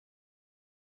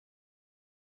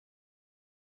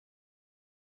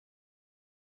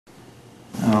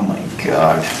Oh my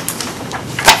God.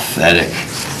 Pathetic.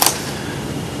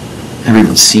 Never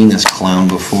even seen this clown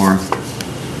before.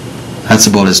 That's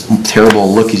about as terrible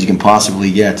a look as you can possibly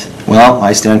get. Well,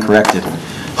 I stand corrected.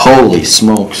 Holy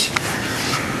smokes.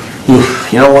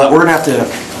 You know what? We're going to have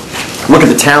to look at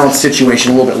the talent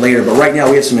situation a little bit later, but right now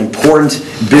we have some important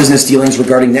business dealings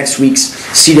regarding next week's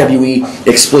CWE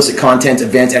Explicit Content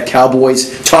event at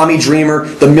Cowboys. Tommy Dreamer,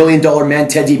 the $1 Million Man,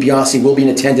 Ted DiBiase, will be in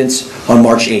attendance on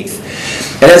March 8th.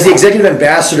 And as the executive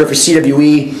ambassador for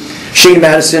CWE, Shane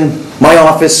Madison, my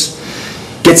office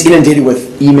gets inundated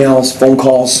with emails, phone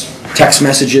calls, text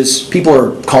messages. People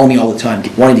are calling me all the time,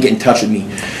 wanting to get in touch with me.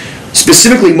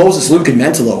 Specifically, Moses Luke and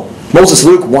Mentolo. Moses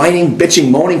Luke whining, bitching,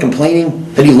 moaning,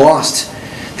 complaining that he lost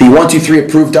the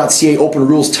 123approved.ca Open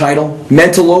Rules title.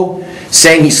 Mentolo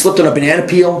saying he slipped on a banana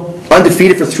peel,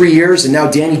 undefeated for 3 years, and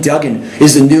now Danny Duggan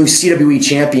is the new CWE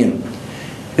champion.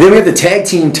 And then we have the tag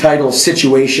team title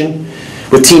situation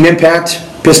with Team Impact,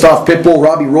 Pissed Off Pitbull,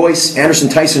 Robbie Royce, Anderson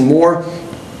Tyson Moore.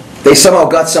 They somehow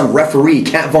got some referee,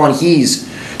 Cat Von Hees,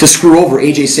 to screw over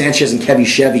AJ Sanchez and Kevy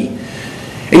Chevy.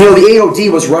 And you know, the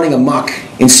AOD was running amok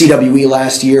in CWE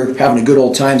last year, having a good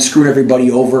old time, screwing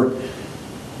everybody over.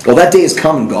 Well, that day has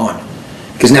come and gone,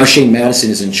 because now Shane Madison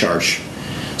is in charge.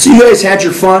 So you guys had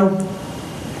your fun.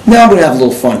 Now I'm going to have a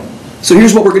little fun. So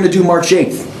here's what we're going to do March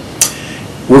 8th.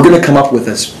 We're going to come up with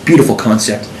this beautiful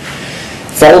concept.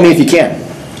 Follow me if you can.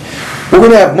 We're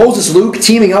going to have Moses Luke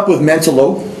teaming up with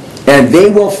Mentolo, and they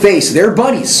will face their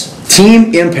buddies,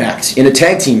 Team Impact, in a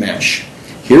tag team match.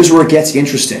 Here's where it gets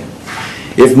interesting.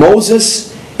 If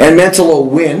Moses and Mentolo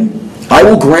win, I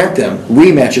will grant them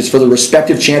rematches for the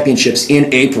respective championships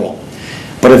in April.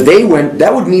 But if they win,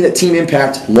 that would mean that Team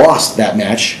Impact lost that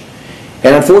match.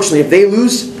 And unfortunately, if they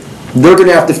lose, they're going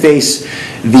to have to face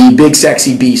the Big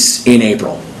Sexy Beasts in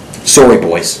April. Sorry,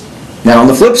 boys. Now, on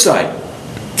the flip side,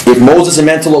 if Moses and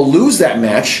Mentolo lose that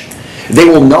match, they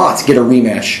will not get a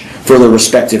rematch for their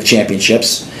respective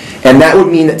championships. And that would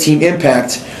mean that Team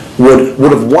Impact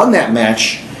would have won that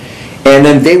match, and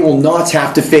then they will not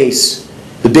have to face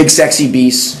the Big Sexy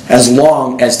Beasts as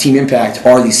long as Team Impact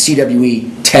are the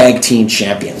CWE Tag Team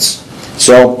Champions.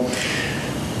 So,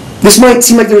 this might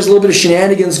seem like there's a little bit of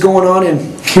shenanigans going on, and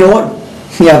you know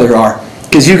what? Yeah, there are.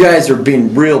 Because you guys are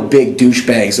being real big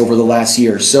douchebags over the last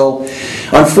year. So,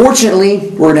 unfortunately,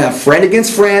 we're going to have friend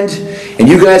against friend, and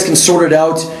you guys can sort it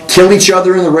out. Kill each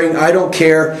other in the ring. I don't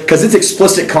care, because it's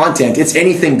explicit content. It's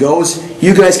anything goes.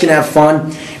 You guys can have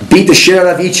fun. Beat the shit out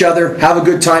of each other. Have a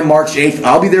good time March 8th.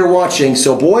 I'll be there watching.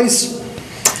 So, boys,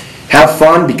 have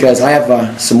fun, because I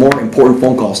have some more important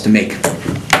phone calls to make.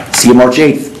 See you March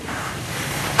 8th.